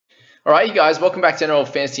All right, you guys, welcome back to NRL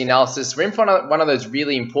Fantasy Analysis. We're in front of one of those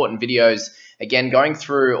really important videos. Again, going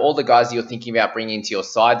through all the guys that you're thinking about bringing into your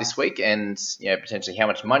side this week and potentially how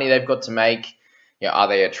much money they've got to make. Are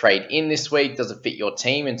they a trade in this week? Does it fit your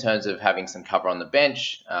team in terms of having some cover on the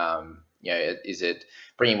bench? Is it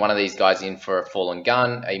bringing one of these guys in for a fallen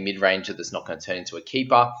gun, a mid-ranger that's not going to turn into a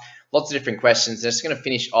keeper? Lots of different questions. I'm just going to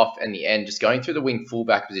finish off in the end, just going through the wing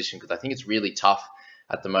fullback position because I think it's really tough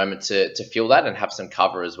at the moment to fill that and have some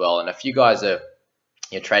cover as well. And a few guys are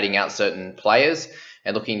trading out certain players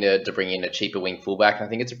and looking to bring in a cheaper wing fullback. And I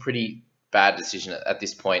think it's a pretty bad decision at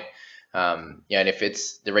this point. And if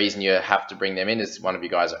it's the reason you have to bring them in is one of you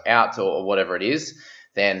guys are out or whatever it is,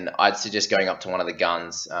 then I'd suggest going up to one of the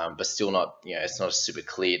guns, but still not, it's not a super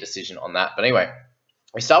clear decision on that. But anyway,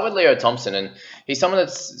 we start with Leo Thompson, and he's someone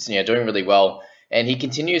that's doing really well. And he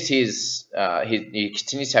continues he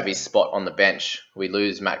continues to have his spot on the bench. We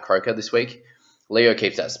lose Matt Croker this week. Leo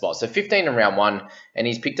keeps that spot. So 15 in round 1, and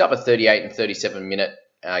he's picked up a 38 and 37 minute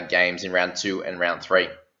games in round 2 and round 3.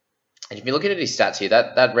 And if you look at his stats here,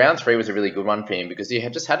 that round 3 was a really good one for him because he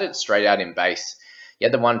had just had it straight out in base. He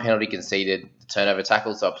had the 1 penalty conceded, the turnover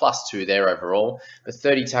tackle, so a +2 there overall, but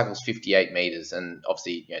 30 tackles, 58 metres, and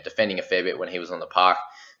obviously defending a fair bit when he was on the park.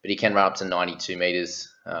 But he can run up to 92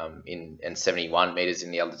 metres and 71 metres in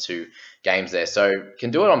the other 2 games there. So can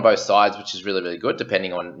do it on both sides, which is really, really good,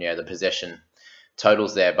 depending on the possession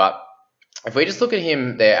totals there. But if we just look at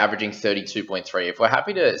him, they're averaging 32.3. If we're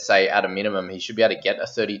happy to say at a minimum, he should be able to get a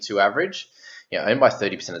 32 average, owned by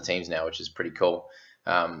 30% of teams now, which is pretty cool.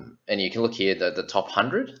 And you can look here, the top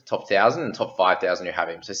 100, top 1,000, and top 5,000 who have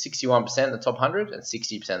him. So 61% in the top 100 and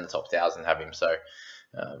 60% in the top 1,000 have him. So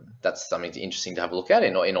that's something interesting to have a look at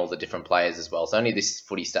in all the different players as well. So only this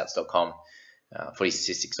footystatistics.com,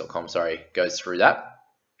 goes through that.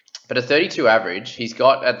 But a 32 average, he's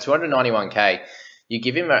got at 291k. You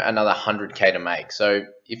give him another 100k to make. So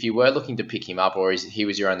if you were looking to pick him up, or he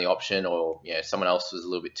was your only option, or someone else was a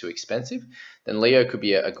little bit too expensive, then Leo could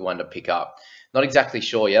be a good one to pick up. Not exactly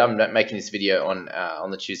sure yet. I'm making this video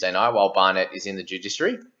on the Tuesday night while Barnett is in the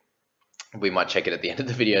judiciary. We might check it at the end of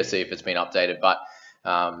the video, see if it's been updated. But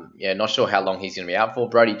not sure how long he's going to be out for.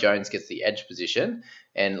 Brodie Jones gets the edge position,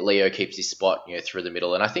 and Leo keeps his spot through the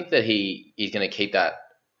middle. And I think that he's going to keep that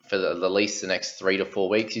for the least the next 3 to 4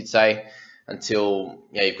 weeks, you'd say, until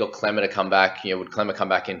you've got Clemmer to come back. Would Clemmer come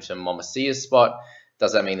back into Momasia's spot?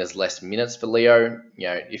 Does that mean there's less minutes for Leo?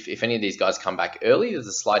 If any of these guys come back early, there's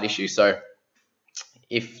a slight issue. So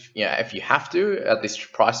if you have to at this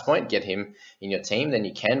price point get him in your team, then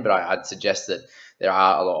you can. But I'd suggest that there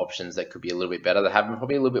are a lot of options that could be a little bit better, that have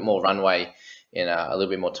probably a little bit more runway in a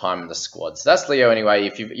little bit more time in the squad. So that's Leo anyway.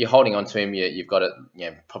 If you're holding on to him, you've got it,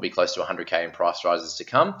 probably close to 100k in price rises to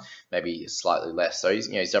come, maybe slightly less. So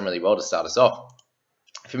he's done really well to start us off.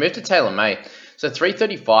 If we move to Taylor May, so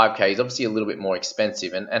 335k is obviously a little bit more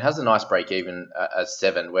expensive and has a nice break even at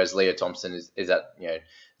 7, whereas Leo Thompson is at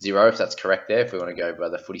 0, if that's correct there. If we want to go by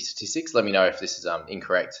the footy statistics, let me know if this is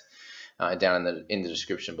incorrect down in the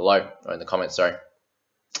description below, or in the comments, sorry.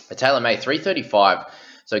 But Taylor May, 335.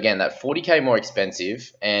 So again, that 40k more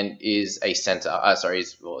expensive, and is a center.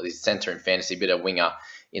 Is center in fantasy, bit of winger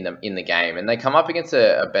in the game, and they come up against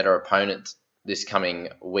a better opponent this coming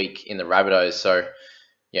week in the Rabbitohs. So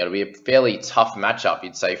it'll be a fairly tough matchup,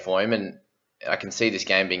 you'd say, for him. And I can see this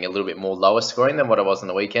game being a little bit more lower scoring than what it was on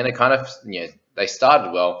the weekend. It kind of they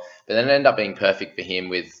started well, but then it ended up being perfect for him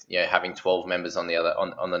with having 12 members on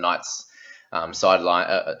the Knights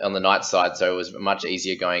sideline on the Knights side. So it was much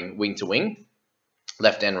easier going wing to wing,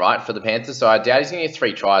 left and right for the Panthers. So I doubt he's going to get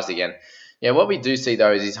 3 tries again. What we do see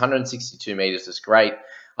though is his 162 meters is great.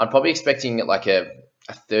 I'm probably expecting like a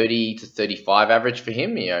 30 to 35 average for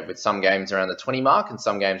him, with some games around the 20 mark and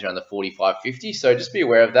some games around the 45, 50. So just be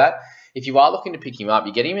aware of that. If you are looking to pick him up,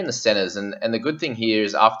 you get him in the centers. And the good thing here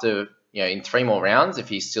is after, in 3 more rounds, if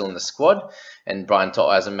he's still in the squad and Brian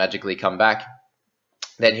To'o hasn't magically come back,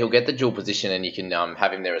 then he'll get the dual position and you can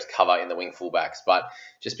have him there as cover in the wing fullbacks. But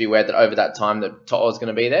just be aware that over that time that To'o is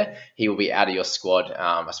going to be there, he will be out of your squad.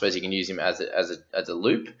 I suppose you can use him as a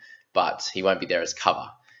loop, but he won't be there as cover.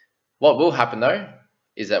 What will happen though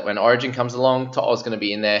is that when Origin comes along, To'o is going to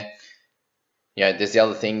be in there. There's the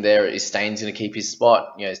other thing there is Staines going to keep his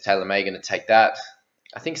spot. Is Taylor May going to take that?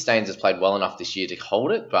 I think Staines has played well enough this year to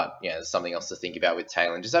hold it, but there's something else to think about with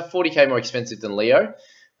Taylor. And just have 40k more expensive than Leo.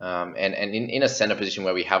 And in a center position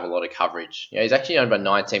where we have a lot of coverage. He's actually owned by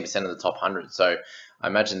 19% of the top 100. So I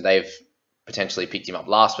imagine they've potentially picked him up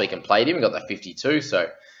last week and played him and got that 52. So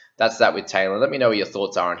that's that with Taylor. Let me know what your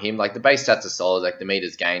thoughts are on him. Like the base stats are solid, like the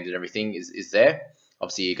meters gained and everything is there.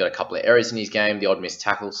 Obviously, you've got a couple of errors in his game, the odd missed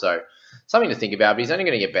tackle. So something to think about. But he's only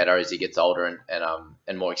going to get better as he gets older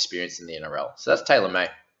and more experienced in the NRL. So that's Taylor May.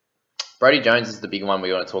 Brodie Jones is the big one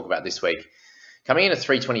we want to talk about this week. Coming in at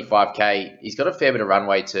 325k, he's got a fair bit of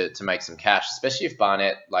runway to make some cash, especially if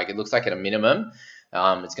Barnett, like it looks like at a minimum,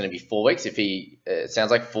 it's going to be 4 weeks. If he, it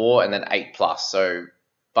sounds like 4 and then 8 plus. So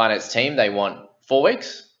Barnett's team, they want 4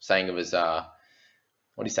 weeks, saying it was, what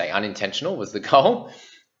do you say, unintentional was the goal.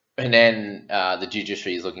 And then the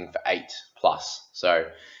judiciary is looking for 8 plus. So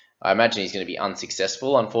I imagine he's going to be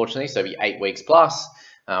unsuccessful, unfortunately. So it'll be 8 weeks plus.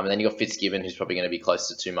 And then you've got Fitzgibbon, who's probably going to be close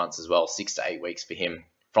to 2 months as well, 6 to 8 weeks for him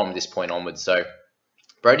from this point onwards. So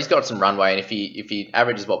Brodie's got some runway, and if he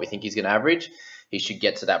averages what we think he's going to average, he should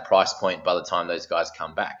get to that price point by the time those guys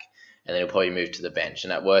come back. And then he'll probably move to the bench.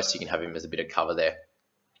 And at worst, you can have him as a bit of cover there.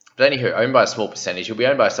 But anywho, owned by a small percentage. He'll be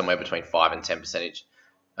owned by somewhere between 5 and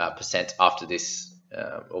 10% after this,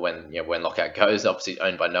 or when lockout goes. Obviously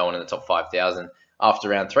owned by no one in the top 5,000 after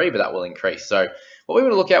round 3, but that will increase. So what we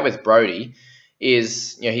want to look at with Brodie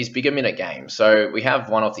is, his bigger minute game. So we have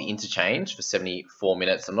one off the interchange for 74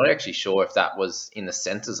 minutes. I'm not actually sure if that was in the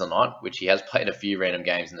centres or not, which he has played a few random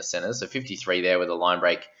games in the centres. So 53 there with a line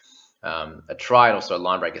break, a try, and also a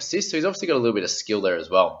line break assist. So he's obviously got a little bit of skill there as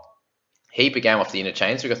well. Heap a game off the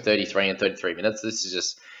interchange. So we've got 33 and 33 minutes. This is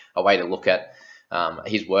just a way to look at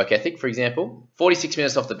his work ethic, for example. 46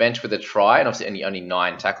 minutes off the bench with a try, and obviously only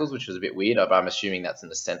 9 tackles, which was a bit weird, but I'm assuming that's in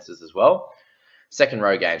the centres as well. Second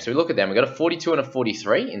row game. So we look at them. We've got a 42 and a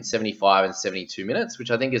 43 in 75 and 72 minutes,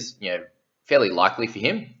 which I think is fairly likely for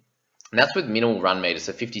him. And that's with minimal run meters,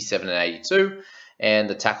 so 57 and 82. And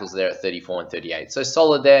the tackles there at 34 and 38. So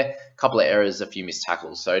solid there. A couple of errors, a few missed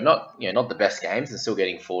tackles. So not the best games, and still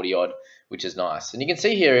getting 40 odd, which is nice. And you can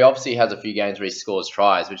see here he obviously has a few games where he scores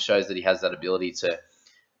tries, which shows that he has that ability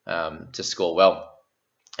to score well.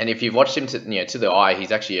 And if you've watched him to the eye,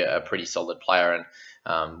 he's actually a pretty solid player, and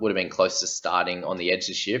would have been close to starting on the edge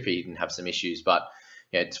this year if he didn't have some issues. But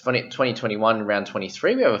 2021 round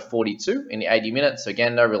 23, we have a 42 in 80 minutes. So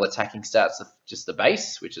again, no real attacking stats, just the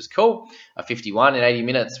base, which is cool. A 51 in 80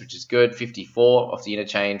 minutes, which is good. 54 off the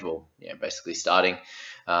interchange, basically starting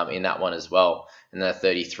in that one as well. And then a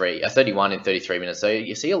 31 in 33 minutes. So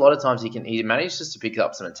you see a lot of times he manages to pick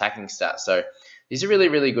up some attacking stats. So these are really,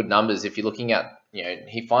 really good numbers if you're looking at,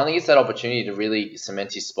 he finally gets that opportunity to really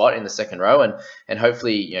cement his spot in the second row and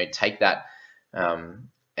hopefully, take that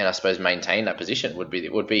and I suppose maintain that position would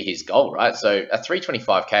be his goal, right? So at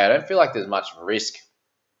 325k, I don't feel like there's much risk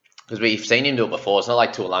because we've seen him do it before. It's not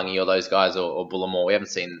like Tuolangi or those guys or Bullimore. We haven't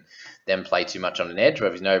seen them play too much on an edge,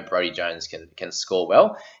 whereas Brodie Jones can score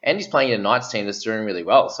well. And he's playing in a Knights team that's doing really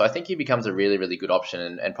well. So I think he becomes a really, really good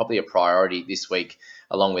option and probably a priority this week,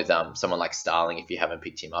 along with someone like Starling if you haven't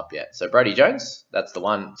picked him up yet. So Brodie Jones, that's the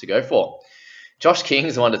one to go for. Josh King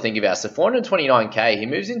is the one to think about. So 429k, he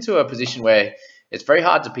moves into a position where it's very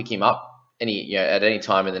hard to pick him up at any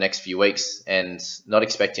time in the next few weeks and not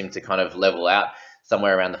expect him to kind of level out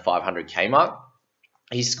somewhere around the 500k mark.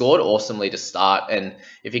 He scored awesomely to start, and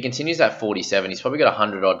if he continues at 47, he's probably got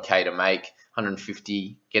 100 odd k to make,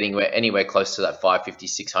 150, getting anywhere close to that 550,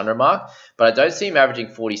 600 mark. But I don't see him averaging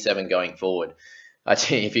 47 going forward. I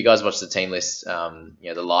tell you, if you guys watch the team list,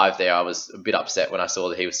 the live there, I was a bit upset when I saw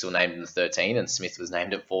that he was still named in the 13 and Smith was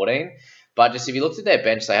named at 14. But just if you looked at their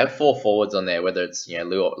bench, they have 4 forwards on there, whether it's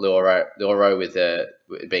Luoro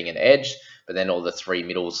with being an edge, but then all the 3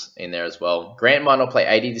 middles in there as well. Grant might not play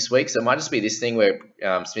 80 this week, so it might just be this thing where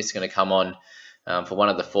Smith's going to come on for one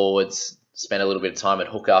of the forwards, spend a little bit of time at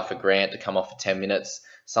hooker for Grant to come off for 10 minutes,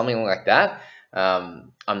 something like that.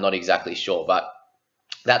 I'm not exactly sure, but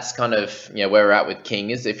that's kind of where we're at with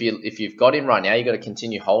King. Is if you've got him right now, you've got to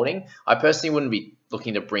continue holding. I personally wouldn't be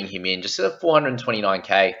looking to bring him in. Just at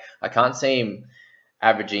 429k, I can't see him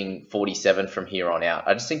averaging 47 from here on out.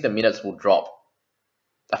 I just think the minutes will drop.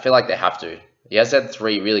 I feel like they have to. He has had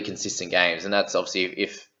 3 really consistent games, and that's obviously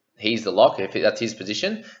if he's the lock, if that's his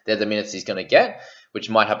position, they're the minutes he's going to get, which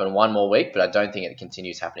might happen one more week, but I don't think it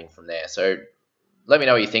continues happening from there. So let me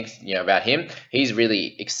know what you think about him. He's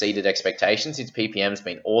really exceeded expectations. His PPM's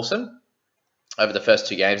been awesome over the first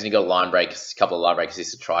 2 games, and he got a couple of line break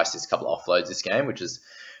assists, a try assist, a couple of offloads this game, which is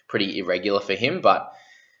pretty irregular for him. But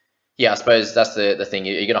yeah, I suppose that's the thing.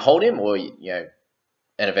 You're going to hold him, or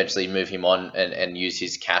and eventually move him on and use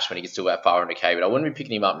his cash when he gets to about 500k. But I wouldn't be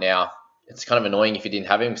picking him up now. It's kind of annoying if you didn't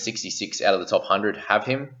have him. 66 out of the top 100 have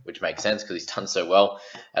him, which makes sense because he's done so well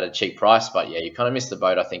at a cheap price. But yeah, you kind of missed the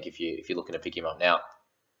boat, I think, if you're looking to pick him up now.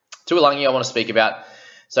 Tuolangi, I want to speak about.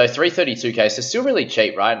 So 332k, so still really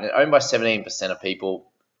cheap, right? And owned by 17% of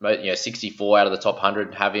people. 64 out of the top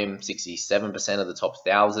 100 have him. 67% of the top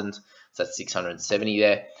 1,000. So that's 670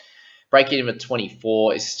 there. Break even at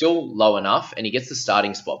 24 is still low enough, and he gets the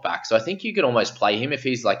starting spot back. So I think you could almost play him if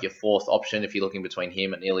he's like your fourth option, if you're looking between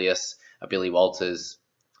him and Ilias, Billy Walters,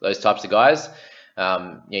 those types of guys.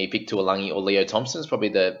 You pick Tuolangi or Leo Thompson is probably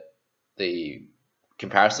the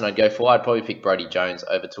comparison I'd go for. I'd probably pick Brodie Jones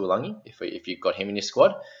over Tuolangi if you've got him in your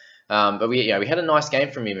squad. But we had a nice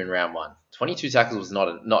game from him in round 1. 22 tackles was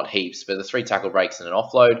not heaps, but the 3 tackle breaks and an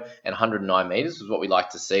offload and 109 meters was what we like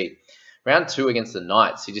to see. Round 2 against the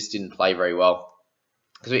Knights, he just didn't play very well.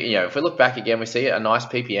 Because if we look back again, we see a nice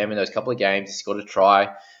PPM in those couple of games. He scored a try,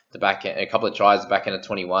 a couple of tries back end of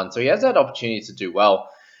 21, so he has that opportunity to do well.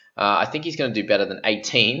 I think he's going to do better than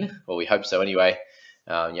 18. Well, we hope so anyway.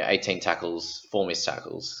 18 tackles, 4 missed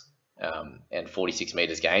tackles, and 46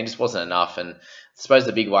 meters gained just wasn't enough. And I suppose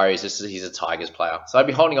the big worry is just that he's a Tigers player. So I'd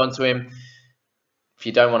be holding on to him. If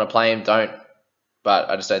you don't want to play him, don't.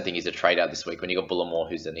 But I just don't think he's a trade out this week when you got Bullimore,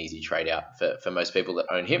 who's an easy trade out for most people that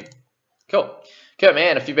own him. Cool. Kurt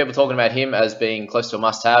Mann, a few people talking about him as being close to a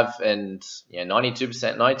must-have, and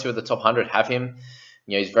 92%, 92 of the top 100 have him.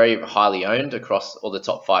 He's very highly owned across all the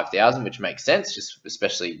top 5,000, which makes sense. Just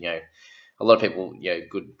especially, a lot of people,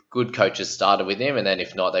 good coaches started with him, and then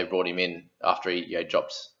if not, they brought him in after he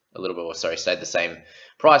dropped a little bit, or stayed the same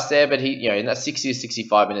price there. But he, in that 60 to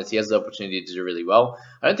 65 minutes, he has the opportunity to do really well.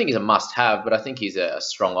 I don't think he's a must-have, but I think he's a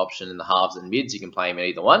strong option in the halves and mids. You can play him in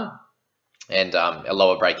either one, and a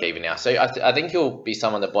lower break even now. So I think he'll be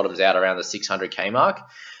someone that bottoms out around the 600k mark,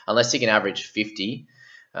 unless he can average 50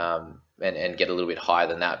 and get a little bit higher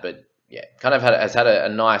than that. But yeah, kind of has had a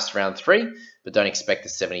nice round 3, but don't expect the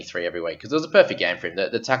 73 every week because it was a perfect game for him.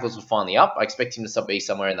 The tackles were finally up. I expect him to be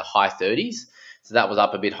somewhere in the high 30s. So that was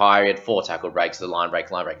up a bit higher. He had 4 tackle breaks, the line break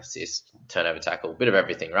assist, turnover tackle, bit of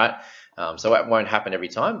everything, right? So that won't happen every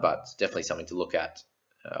time, but it's definitely something to look at,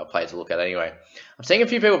 a player to look at anyway. I'm seeing a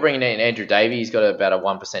few people bringing in Andrew Davey. He's got about a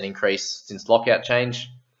 1% increase since lockout change.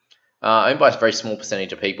 Owned by a very small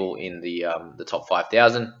percentage of people in the top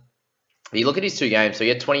 5,000. If you look at his 2 games, so he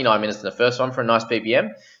had 29 minutes in the first one for a nice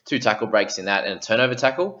PPM, 2 tackle breaks in that, and a turnover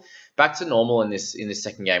tackle. Back to normal in this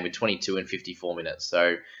second game with 22 and 54 minutes.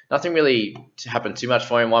 So nothing really happened too much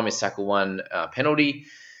for him. 1 missed tackle, 1 penalty.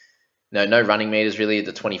 No running meters really at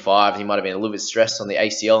the 25. He might have been a little bit stressed on the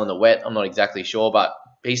ACL and the wet. I'm not exactly sure, but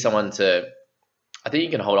he's someone I think you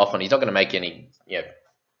can hold off on. He's not going to make any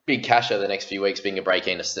big cash over the next few weeks, being a break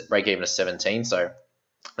even of 17. So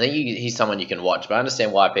I think he's someone you can watch. But I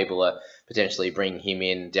understand why people are potentially bringing him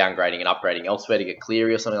in, downgrading and upgrading elsewhere to get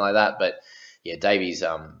Cleary or something like that. But yeah, Davies,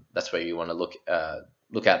 that's where you want to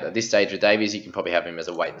look at this stage with Davies. You can probably have him as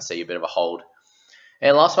a wait and see, a bit of a hold.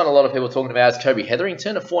 And last one, a lot of people talking about is Kobe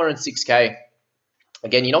Hetherington at 406k.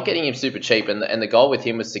 Again, you're not getting him super cheap, and the goal with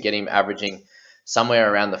him was to get him averaging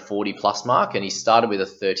somewhere around the 40 plus mark, and he started with a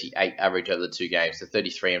 38 average over the 2 games, so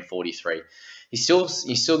 33 and 43. He's still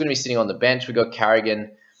going to be sitting on the bench. We've got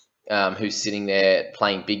Carrigan, who's sitting there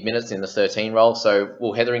playing big minutes in the 13 role. So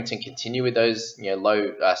will Hetherington continue with those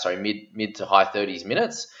mid to high 30s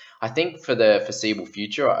minutes? I think for the foreseeable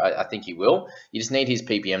future, I think he will. You just need his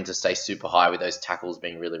PPM to stay super high with those tackles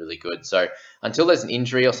being really, really good. So until there's an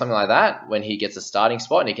injury or something like that, when he gets a starting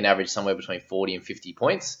spot and he can average somewhere between 40 and 50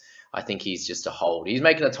 points, I think he's just a hold. He's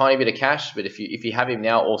making a tiny bit of cash, but if you have him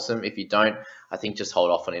now, awesome. If you don't, I think just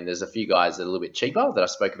hold off on him. There's a few guys that are a little bit cheaper that I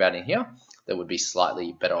spoke about in here that would be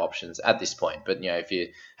slightly better options at this point. But if you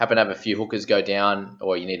happen to have a few hookers go down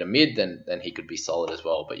or you need a mid, then he could be solid as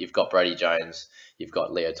well. But you've got Brodie Jones, you've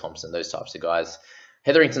got Leo Thompson, those types of guys.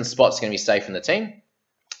 Hetherington's spot's going to be safe in the team.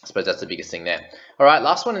 I suppose that's the biggest thing there. All right,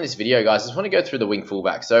 last one in this video, guys. I just want to go through the wing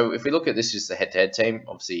fullback. So if we look at this, just the head-to-head team,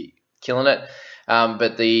 obviously killing it.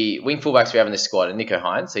 But the wing fullbacks we have in this squad are Nico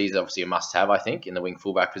Hines. So he's obviously a must-have, I think, in the wing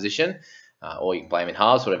fullback position. Or you can play him in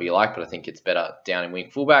halves, whatever you like, but I think it's better down in wing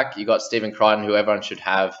fullback. You got Stephen Crichton, who everyone should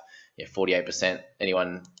have. 48%.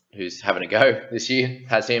 Anyone who's having a go this year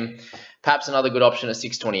has him. Perhaps another good option at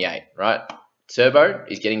 628, right? Turbo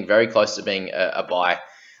is getting very close to being a buy.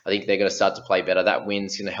 I think they're going to start to play better. That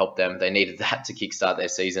win's going to help them. They needed that to kickstart their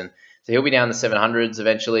season. So he'll be down the 700s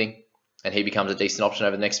eventually, and he becomes a decent option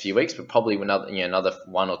over the next few weeks, but probably another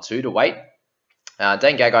 1 or 2 to wait.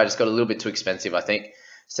 Dane Gagai just got a little bit too expensive, I think.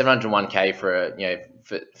 701k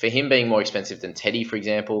for him being more expensive than Teddy, for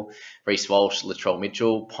example. Reece Walsh, Latrell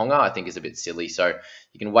Mitchell, Ponga, I think is a bit silly. So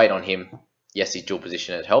you can wait on him. Yes, he's dual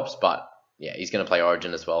position, it helps, but yeah, he's going to play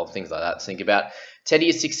Origin as well, things like that to think about. Teddy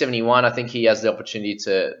is 671. I think he has the opportunity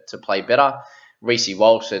to play better. Reece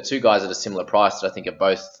Walsh, so 2 guys at a similar price that I think are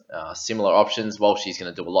both similar options. Walsh is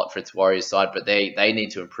going to do a lot for its Warriors side, but they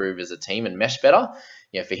need to improve as a team and mesh better.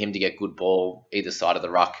 For him to get good ball either side of the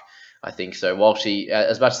ruck. I think so. While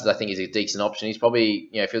as much as I think he's a decent option, he's probably,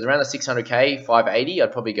 if he was around the 600k, 580,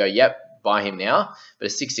 I'd probably go, yep, buy him now. But a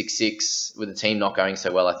 666 with the team not going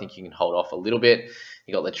so well, I think you can hold off a little bit.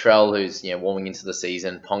 You got Latrell, who's warming into the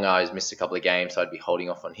season. Ponga has missed a couple of games, so I'd be holding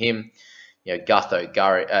off on him. Gutho,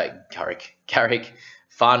 Garrick,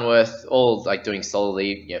 Farnworth, all like doing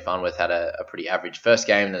solidly. Farnworth had a pretty average first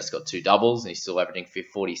game, and then it's got 2 doubles, and he's still averaging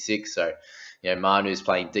 46. So, Manu's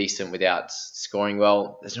playing decent without scoring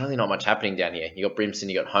well. There's really not much happening down here. You got Brimson,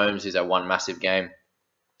 you got Holmes, who's had one massive game.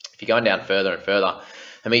 If you're going down further and further,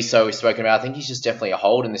 Hamiso we've spoken about, I think he's just definitely a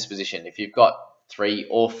hold in this position. If you've got 3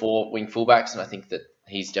 or 4 wing fullbacks, and I think that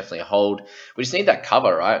he's definitely a hold. We just need that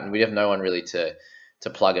cover, right? And we have no one really to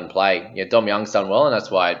plug and play. Dom Young's done well, and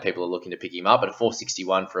that's why people are looking to pick him up at a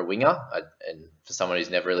 461 for a winger. And for someone who's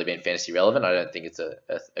never really been fantasy relevant, I don't think it's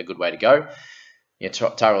a good way to go.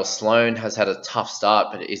 Tyrell Sloan has had a tough start,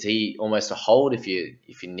 but is he almost a hold if you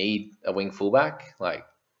need a wing fullback? Like,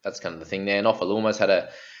 that's kind of the thing there. Nofaluma's had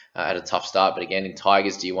a tough start, but again, in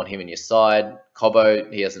Tigers, do you want him in your side?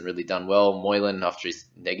 Cobbo, he hasn't really done well. Moylan, after his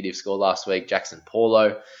negative score last week. Jackson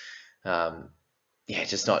Paulo,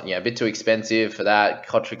 just not, a bit too expensive for that.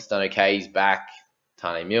 Kotrick's done okay, he's back.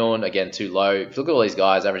 Tane Milne, again, too low. If you look at all these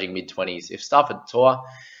guys averaging mid-20s, if Stafford Tour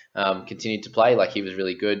continued to play, like he was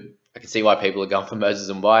really good, I can see why people are going for Moses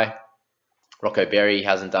and Mbai. Rocco Berry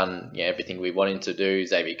hasn't done everything we want him to do.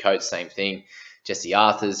 Xavier Coates, same thing. Jesse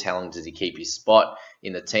Arthurs, how long does he keep his spot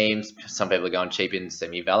in the teams? Some people are going cheap in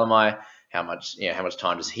Semi Valamai. How much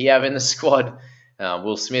time does he have in the squad?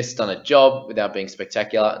 Will Smith's done a job without being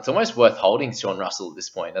spectacular. It's almost worth holding Sean Russell at this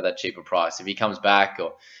point at that cheaper price. If he comes back,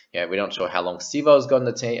 or we're not sure how long Sivo's got in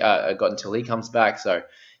the team, got until he comes back. So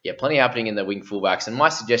plenty happening in the wing fullbacks. And my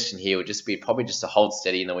suggestion here would just be probably just to hold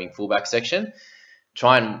steady in the wing fullback section.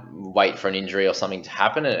 Try and wait for an injury or something to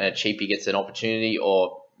happen, and a cheapie gets an opportunity,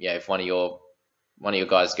 or if one of your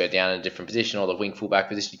guys go down in a different position, or the wing fullback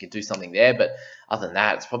position, you can do something there. But other than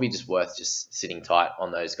that, it's probably just worth just sitting tight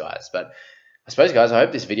on those guys. But I suppose, guys, I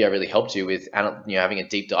hope this video really helped you with having a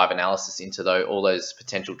deep dive analysis into all those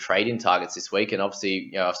potential trade-in targets this week. And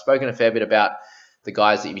obviously, I've spoken a fair bit about the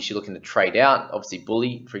guys that you should looking to trade out. Obviously,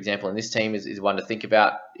 Bully, for example, in this team is one to think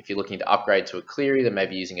about. If you're looking to upgrade to a Cleary, then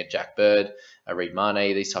maybe using a Jack Bird, a Reid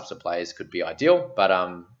Mane, these types of players could be ideal. But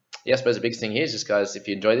I suppose the biggest thing here is just, guys, if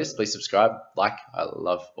you enjoy this, please subscribe, like. I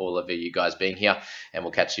love all of you guys being here, and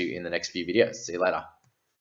we'll catch you in the next few videos. See you later.